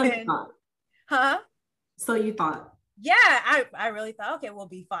and so you thought. Huh? So you thought. Yeah, I really thought, okay, we'll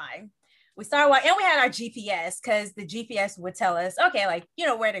be fine. We started walking and we had our GPS because the GPS would tell us, okay, like,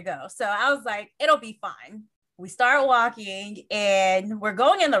 where to go. So I was like, it'll be fine. We start walking and we're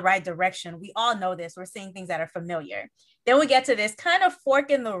going in the right direction. We all know this. We're seeing things that are familiar. Then we get to this kind of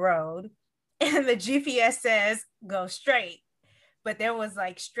fork in the road and the GPS says go straight, but there was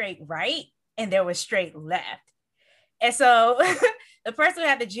like straight right and there was straight left. And so the person who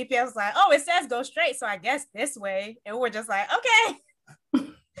had the GPS was like, oh, it says go straight. So I guess this way. And we're just like, okay.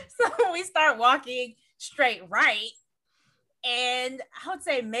 So we start walking straight right. And I would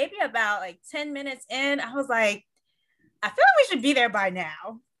say maybe about like 10 minutes in, I was like, I feel like we should be there by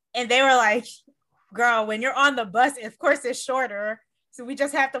now. And they were like, girl, when you're on the bus, of course it's shorter. So we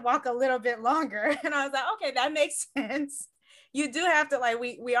just have to walk a little bit longer. And I was like, okay, that makes sense. You do have to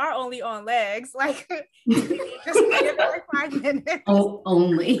we are only on legs. Like just give it like 5 minutes. Oh,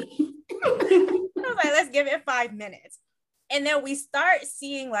 only. I was like, let's give it 5 minutes. And then we start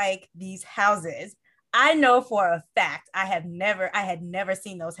seeing like these houses. I know for a fact I had never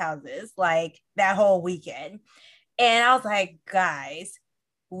seen those houses like that whole weekend. And I was like, guys,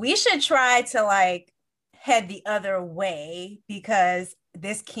 we should try to like head the other way because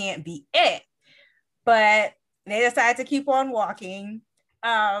this can't be it. But they decided to keep on walking.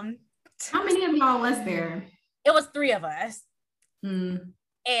 How many of y'all was there? It was 3 of us. And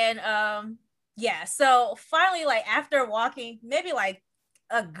yeah, so finally, like after walking, maybe like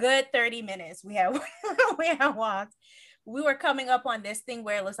a good 30 minutes we had walked, we were coming up on this thing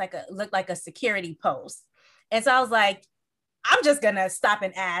where it looked like a security post. And so I was like, I'm just gonna stop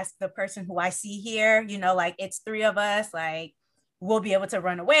and ask the person who I see here, like it's 3 of us, like we'll be able to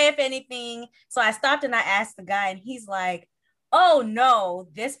run away if anything. So I stopped and I asked the guy and he's like, oh no,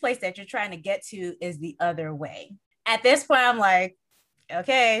 this place that you're trying to get to is the other way. At this point, I'm like,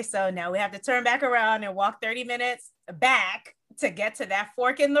 okay, so now we have to turn back around and walk 30 minutes back to get to that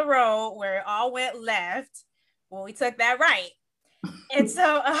fork in the road where it all went left. Well, we took that right. And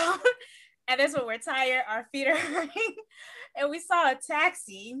so at this point, we're tired, our feet are hurting, and we saw a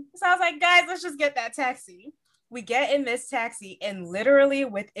taxi. So I was like, guys, let's just get that taxi. We get in this taxi, and literally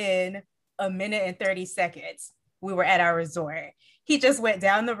within a minute and 30 seconds, we were at our resort. He just went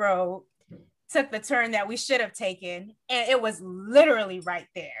down the road, took the turn that we should have taken, and it was literally right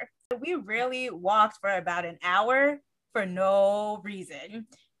there. We really walked for about an hour for no reason.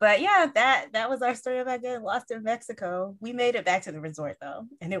 But yeah, that was our story about getting lost in Mexico. We made it back to the resort though,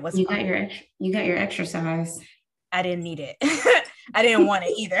 and it was fun. You got your exercise. I didn't need it. I didn't want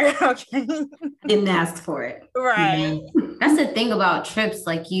it either. Okay. Didn't ask for it. Right. Yeah. That's the thing about trips,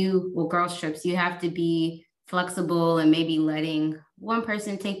 like girls trips, you have to be flexible and maybe letting one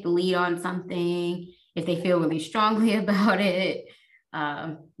person take the lead on something if they feel really strongly about it.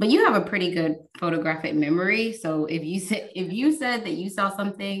 But you have a pretty good photographic memory. So if you said that you saw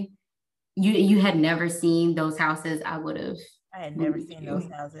something, you had never seen those houses, I had never seen those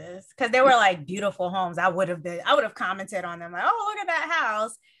houses because they were like beautiful homes. I would have commented on them like, oh, look at that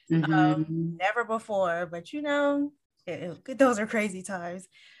house. Mm-hmm. Never before, but those are crazy times.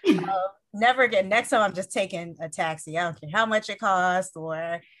 Never again. Next time I'm just taking a taxi. I don't care how much it costs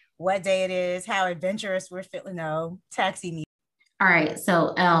or what day it is, how adventurous we're feeling. No, taxi me. All right.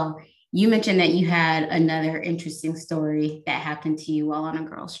 So Elle, you mentioned that you had another interesting story that happened to you while on a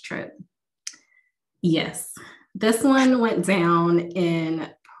girls' trip. Yes. This one went down in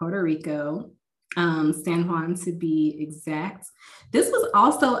Puerto Rico, San Juan to be exact. This was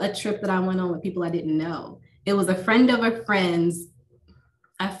also a trip that I went on with people I didn't know. It was a friend of a friend's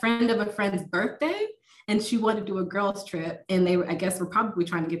birthday. and she wanted to do a girls trip, and they, I guess, were probably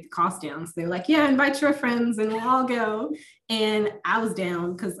trying to get the cost down. So they were like, yeah, invite your friends and we'll all go. And I was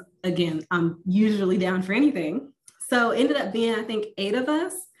down because, again, I'm usually down for anything. So it ended up being, I think, 8 of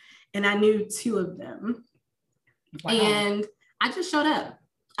us, and I knew 2 of them. Wow. And I just showed up.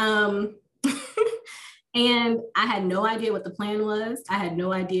 And I had no idea what the plan was. I had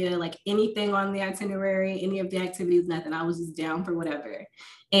no idea like anything on the itinerary, any of the activities, nothing. I was just down for whatever.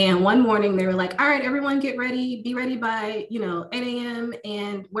 And one morning they were like, all right, everyone get ready, be ready by, 8 a.m.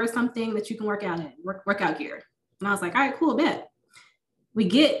 and wear something that you can work out in, workout gear. And I was like, all right, cool, bet. We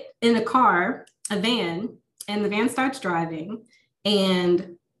get in a car, a van, and the van starts driving.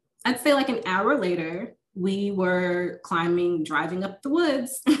 And I'd say like an hour later, we were driving up the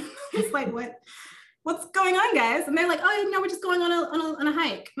woods. It's like, what's going on, guys? And they're like, oh, we're just going on a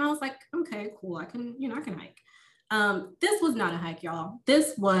hike. And I was like, okay, cool. I can hike. This was not a hike, y'all.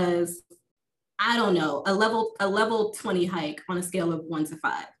 This was, I don't know, a level 20 hike on a scale of 1 to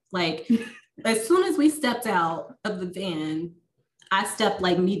 5. Like, as soon as we stepped out of the van, I stepped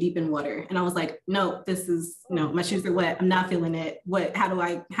like knee deep in water. And I was like, no, my shoes are wet. I'm not feeling it. How do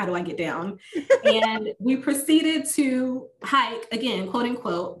I get down? And we proceeded to hike again, quote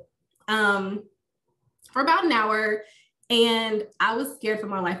unquote, for about an hour. And I was scared for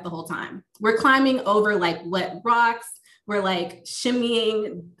my life the whole time. We're climbing over like wet rocks. We're like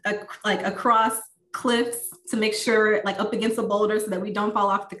shimmying across cliffs to make sure, like up against a boulder so that we don't fall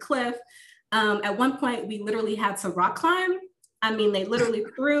off the cliff. At one point, we literally had to rock climb. I mean, they literally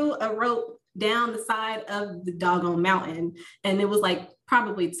threw a rope down the side of the doggone mountain, and it was like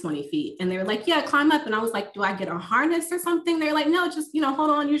probably 20 feet. And they were like, yeah, climb up. And I was like, do I get a harness or something? They're like, no, just, hold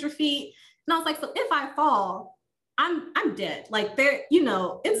on, use your feet. And I was like, so if I fall, I'm dead. Like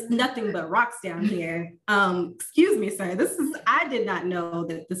it's nothing but rocks down here. Excuse me, sir. I did not know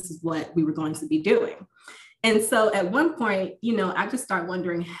that this is what we were going to be doing. And so at one point, I just started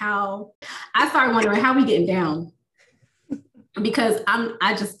wondering how we getting down, because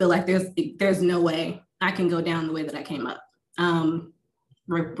I just feel like there's no way I can go down the way that I came up,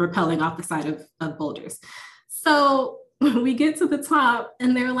 rappelling off the side of boulders. So we get to the top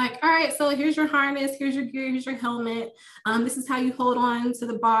and they're like, all right, so here's your harness, here's your gear, here's your helmet. This is how you hold on to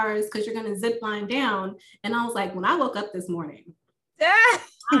the bars because you're going to zip line down. And I was like, when I woke up this morning,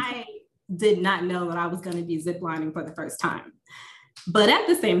 I did not know that I was going to be zip lining for the first time. But at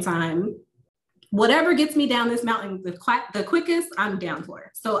the same time, whatever gets me down this mountain the quickest, I'm down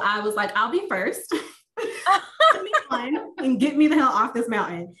for. So I was like, I'll be first. Put me on and get me the hell off this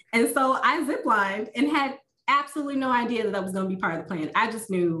mountain. And so I zip lined and had absolutely no idea that was going to be part of the plan. I just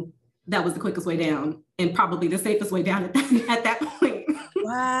knew that was the quickest way down and probably the safest way down at that point.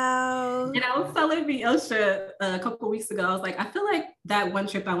 Wow. And I was telling Osha a couple of weeks ago, I was like, I feel like that one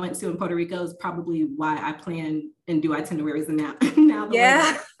trip I went to in Puerto Rico is probably why I plan and do itineraries and now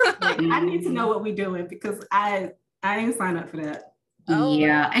yeah. Like, I need to know what we're doing because I ain't signed up for that. Oh.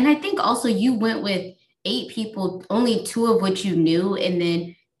 Yeah. And I think also you went with 8 people, only 2 of which you knew. And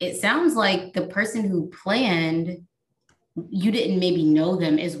then it sounds like the person who planned, you didn't maybe know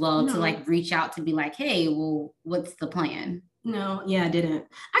them as well to like reach out to be like, hey, well, what's the plan? No, yeah, I didn't.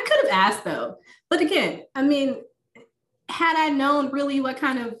 I could have asked though. But again, I mean, had I known really what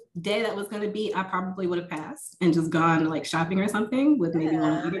kind of day that was going to be, I probably would have passed and just gone like shopping or something with maybe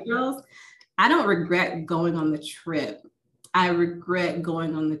one of the other girls. I don't regret going on the trip. I regret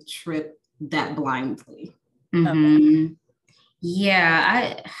going on the trip that blindly. Mm-hmm. Okay.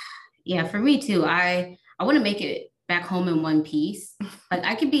 Yeah, for me too. I want to make it back home in one piece. Like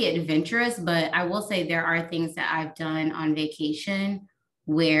I could be adventurous, but I will say there are things that I've done on vacation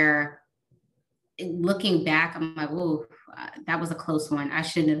where looking back, I'm like, whoa, that was a close one. I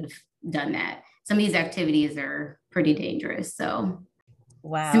shouldn't have done that. Some of these activities are pretty dangerous. So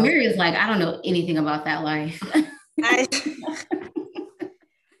wow. Samira is like, I don't know anything about that life. I don't.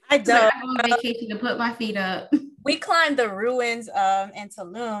 Like, I go on vacation to put my feet up. We climbed the ruins in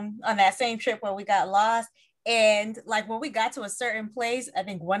Tulum on that same trip where we got lost. And like when we got to a certain place, I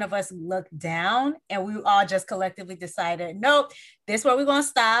think one of us looked down and we all just collectively decided, nope, this is where we're going to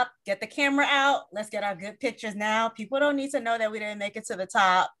stop, get the camera out. Let's get our good pictures now. People don't need to know that we didn't make it to the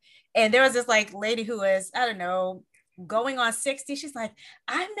top. And there was this like lady who was, I don't know, going on 60. She's like,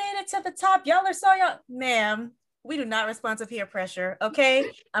 I made it to the top. Y'all are so young. Ma'am, we do not respond to peer pressure. Okay.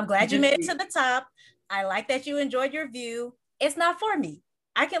 I'm glad you made it to the top. I like that you enjoyed your view. It's not for me.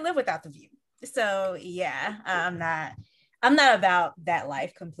 I can live without the view. So yeah, I'm not about that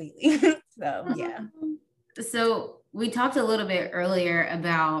life completely. So yeah. So we talked a little bit earlier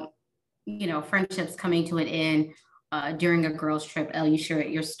about, friendships coming to an end during a girls' trip. Elle, you shared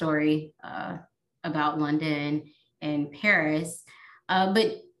your story about London and Paris.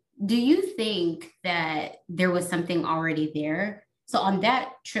 But do you think that there was something already there? So on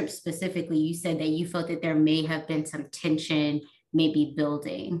that trip specifically, you said that you felt that there may have been some tension maybe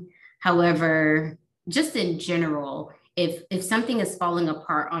building. However, just in general, if something is falling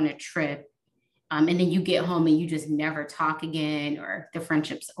apart on a trip, and then you get home and you just never talk again, or the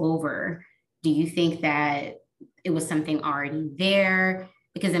friendship's over, do you think that it was something already there?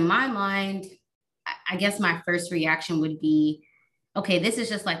 Because in my mind, I guess my first reaction would be, okay, this is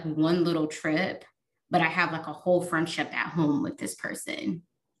just like one little trip, but I have like a whole friendship at home with this person.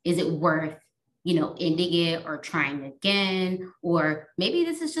 Is it worth, ending it or trying again? Or maybe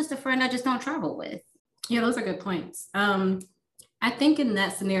this is just a friend I just don't travel with. Yeah, those are good points. I think in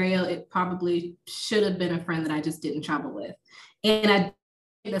that scenario, it probably should have been a friend that I just didn't travel with. And I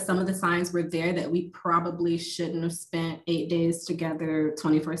think that some of the signs were there that we probably shouldn't have spent 8 days together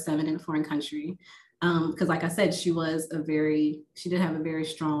 24/7 in a foreign country. Because like I said, she did have a very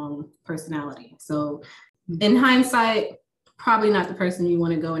strong personality. So in hindsight, probably not the person you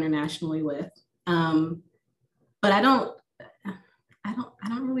want to go internationally with. But I don't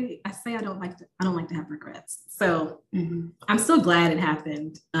like to have regrets. So I'm still glad it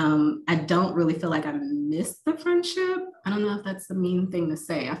happened. I don't really feel like I missed the friendship. I don't know if that's a mean thing to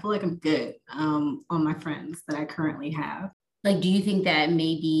say. I feel like I'm good on my friends that I currently have. Like, do you think that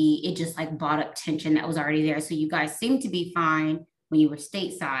maybe it just like brought up tension that was already there? So you guys seemed to be fine when you were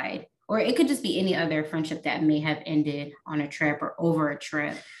stateside, or it could just be any other friendship that may have ended on a trip or over a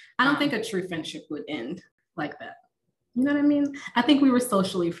trip. I don't think a true friendship would end like that. You know what I mean? I think we were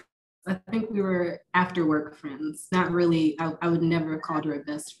socially friends. I think we were after work friends. Not really, I would never have called her a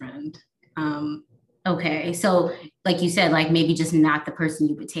best friend. Okay. So like you said, like maybe just not the person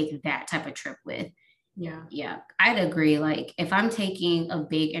you would take that type of trip with. Yeah. Yeah. I'd agree. Like if I'm taking a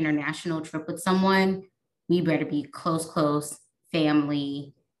big international trip with someone, we better be close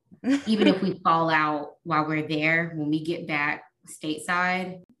family. Even if we fall out while we're there, when we get back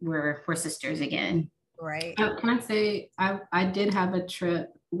stateside, we're sisters again. Right. Can I say, I did have a trip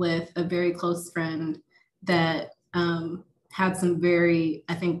with a very close friend that had some very,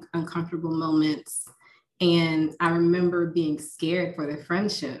 I think, uncomfortable moments. And I remember being scared for the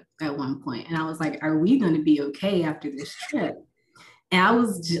friendship at one point. And I was like, are we going to be okay after this trip? And I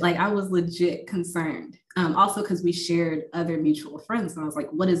was legit concerned. Also, because we shared other mutual friends. And I was like,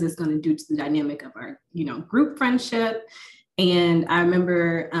 what is this going to do to the dynamic of our, group friendship? And I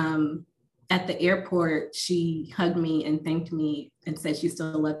remember at the airport, she hugged me and thanked me and said she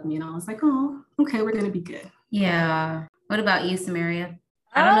still loved me. And I was like, oh, okay, we're going to be good. Yeah. What about you, Samaria?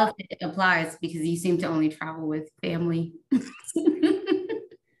 I don't know if it applies because you seem to only travel with family. I'm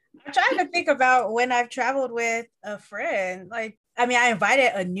trying to think about when I've traveled with a friend. I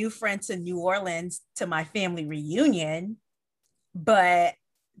invited a new friend to New Orleans to my family reunion, but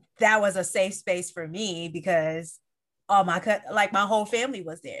that was a safe space for me because my whole family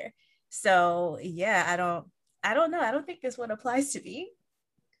was there. So yeah, I don't know. I don't think this one applies to me.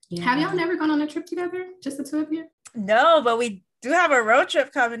 Yeah. Have y'all never gone on a trip together? Just the two of you? No, but we do have a road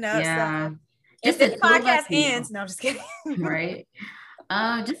trip coming up. Yeah. So if this podcast ends, no, I'm just kidding. Right.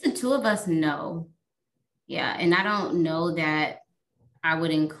 Just the two of us, no. Yeah. And I don't know that I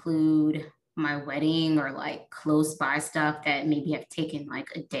would include my wedding or like close by stuff that maybe have taken like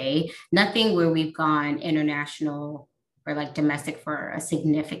a day. Nothing where we've gone international or like domestic for a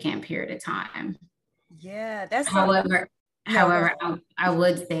significant period of time. Yeah, that's however, I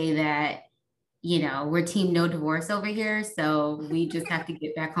would say that, we're team no divorce over here. So we just have to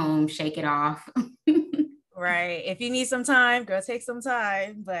get back home, shake it off. Right. If you need some time, girl, take some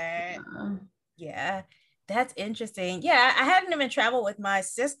time. But yeah, that's interesting. Yeah, I hadn't even traveled with my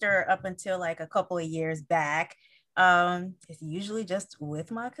sister up until like a couple of years back. It's usually just with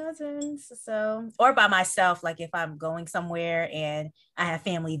my cousins, or by myself. Like if I'm going somewhere and I have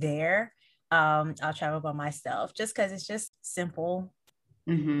family there, I'll travel by myself just because it's just simple.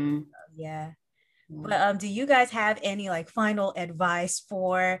 Yeah. But do you guys have any like final advice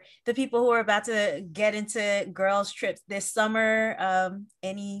for the people who are about to get into girls trips this summer?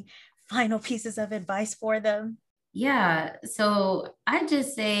 Any final pieces of advice for them? Yeah. So I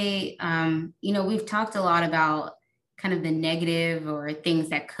just say, we've talked a lot about kind of the negative or things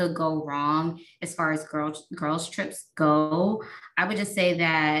that could go wrong as far as girls trips go. I would just say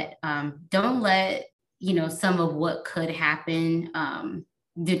that don't let, some of what could happen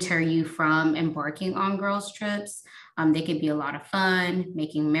deter you from embarking on girls trips. They could be a lot of fun,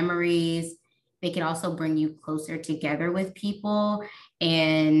 making memories. They could also bring you closer together with people.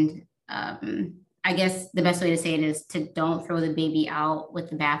 And I guess the best way to say it is to don't throw the baby out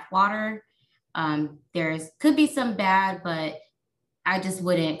with the bathwater. There's could be some bad, but I just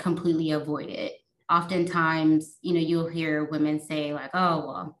wouldn't completely avoid it. Oftentimes, you'll hear women say like, oh,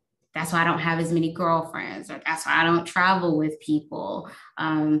 well, that's why I don't have as many girlfriends, or that's why I don't travel with people.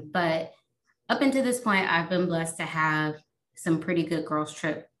 But up until this point, I've been blessed to have some pretty good girls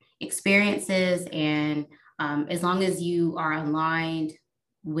trip experiences. And as long as you are aligned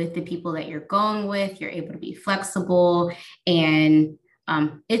with the people that you're going with, you're able to be flexible. And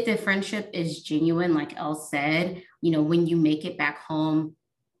if the friendship is genuine, like Elle said, when you make it back home,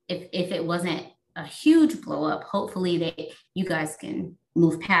 if it wasn't a huge blow up, hopefully that you guys can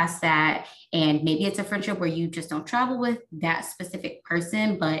move past that. And maybe it's a friendship where you just don't travel with that specific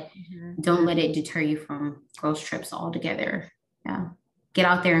person, but don't let it deter you from girls trips altogether. Yeah. Get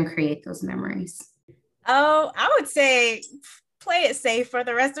out there and create those memories. Oh, I would say play it safe for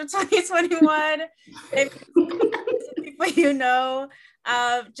the rest of 2021. People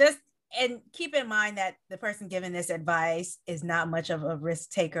just, and keep in mind that the person giving this advice is not much of a risk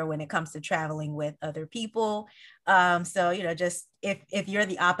taker when it comes to traveling with other people. So, just if you're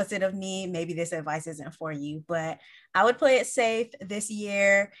the opposite of me, maybe this advice isn't for you, but I would play it safe this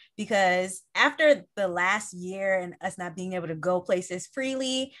year, because after the last year and us not being able to go places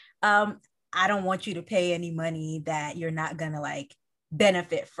freely, I don't want you to pay any money that you're not going to like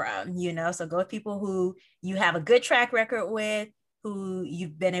benefit from, so go with people who you have a good track record with, who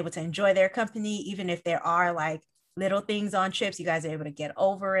you've been able to enjoy their company, even if there are like little things on trips, you guys are able to get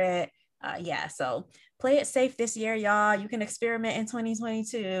over it. So play it safe this year, y'all. You can experiment in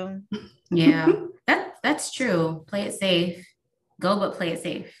 2022. Yeah, that's true. Play it safe. Go, but play it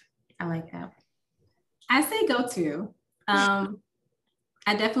safe. I like that. I say go to.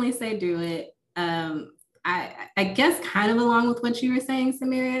 I definitely say do it. I guess kind of along with what you were saying,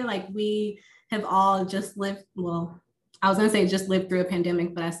 Samaria, like we have all just lived, well, I was going to say just lived through a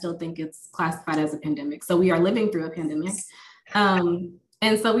pandemic, but I still think it's classified as a pandemic. So we are living through a pandemic.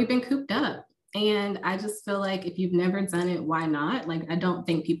 And so we've been cooped up. And I just feel like if you've never done it, why not? Like, I don't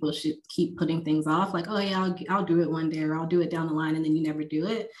think people should keep putting things off. Like, oh yeah, I'll do it one day, or I'll do it down the line, and then you never do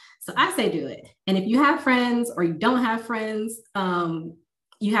it. So I say do it. And if you have friends or you don't have friends,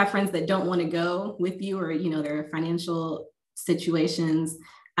 you have friends that don't want to go with you, or, there are financial situations,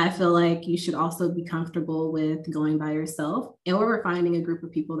 I feel like you should also be comfortable with going by yourself, or finding a group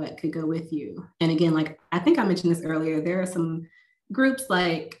of people that could go with you. And again, like I think I mentioned this earlier, there are some groups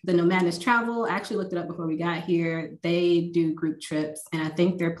like the Nomadness Travel. I actually looked it up before we got here. They do group trips, and I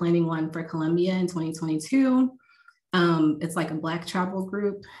think they're planning one for Colombia in 2022. It's like a Black travel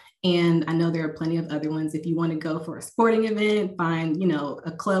group. And I know there are plenty of other ones. If you want to go for a sporting event, find,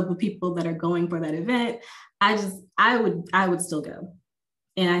 a club of people that are going for that event. I would still go.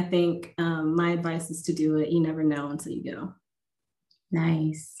 And I think my advice is to do it. You never know until you go.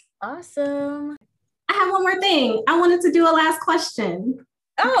 Nice. Awesome. I have one more thing. I wanted to do a last question.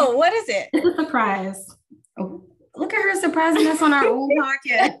 Oh, what is it? It's a surprise. Oh, look at her surprising us on our own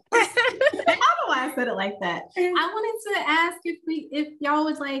podcast. I don't know why I said it like that. I wanted to ask if y'all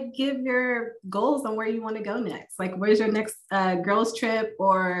would like give your goals on where you want to go next. Like, where's your next girls trip,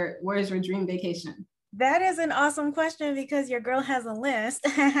 or where's your dream vacation? That is an awesome question, because your girl has a list.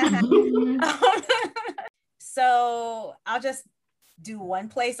 So I'll just do one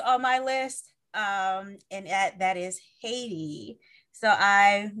place on my list, and that is Haiti. So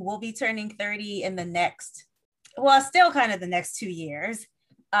I will be turning 30 in the next, still kind of the next 2 years,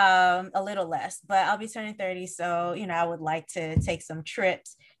 a little less, but I'll be turning 30. So, I would like to take some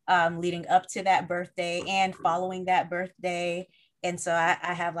trips leading up to that birthday and following that birthday. And so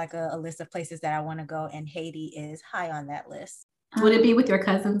I have like a list of places that I want to go, and Haiti is high on that list. Would it be with your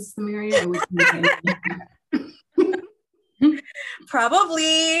cousins, Samaria?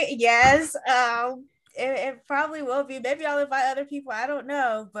 Probably, yes. It probably will be. Maybe I'll invite other people. I don't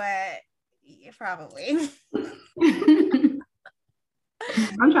know, but probably.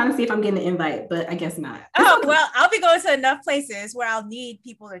 I'm trying to see if I'm getting an invite, but I guess not. Oh, well, I'll be going to enough places where I'll need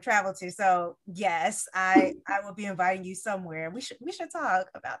people to travel to. So yes, I will be inviting you somewhere. We should talk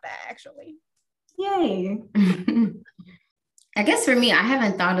about that, actually. Yay. I guess for me, I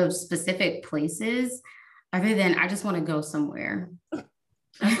haven't thought of specific places other than I just want to go somewhere.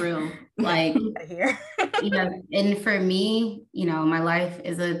 That's real. Like, and for me, my life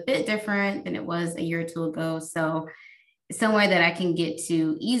is a bit different than it was a year or two ago. So somewhere that I can get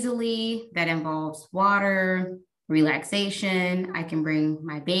to easily, that involves water, relaxation. I can bring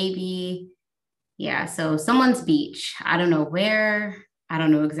my baby. Yeah, so someone's beach. I don't know where. I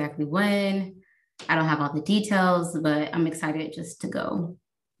don't know exactly when. I don't have all the details, but I'm excited just to go.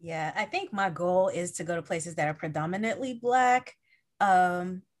 Yeah, I think my goal is to go to places that are predominantly Black.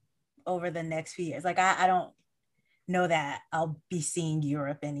 over the next few years. Like I don't know that I'll be seeing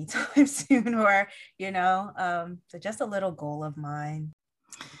Europe anytime soon, or, so just a little goal of mine.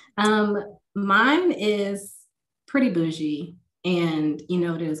 Mine is pretty bougie, and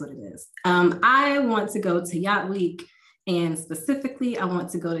it is what it is. I want to go to Yacht Week, and specifically I want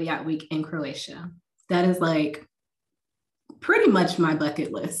to go to Yacht Week in Croatia. That is like pretty much my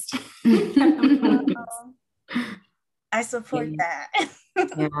bucket list. I support that.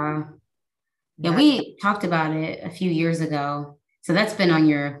 Yeah, we talked about it a few years ago. So that's been on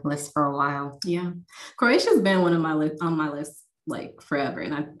your list for a while. Yeah. Croatia's been on my list like forever.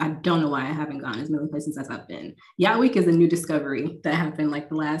 And I don't know why I haven't gone as many places as I've been. Yacht Week is a new discovery that happened like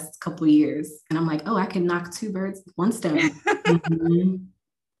the last couple of years. And I'm like, oh, I can knock two birds with one stone. Mm-hmm.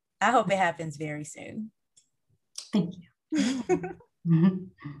 I hope it happens very soon. Thank you.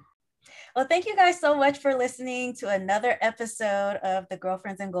 Well, thank you guys so much for listening to another episode of the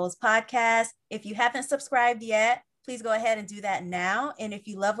Girlfriends and Goals podcast. If you haven't subscribed yet, please go ahead and do that now. And if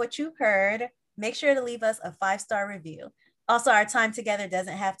you love what you've heard, make sure to leave us a 5-star review. Also, our time together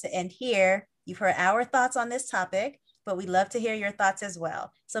doesn't have to end here. You've heard our thoughts on this topic, but we'd love to hear your thoughts as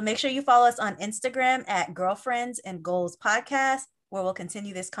well. So make sure you follow us on Instagram at Girlfriends and Goals podcast, where we'll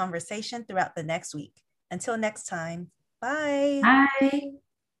continue this conversation throughout the next week. Until next time, bye. Bye.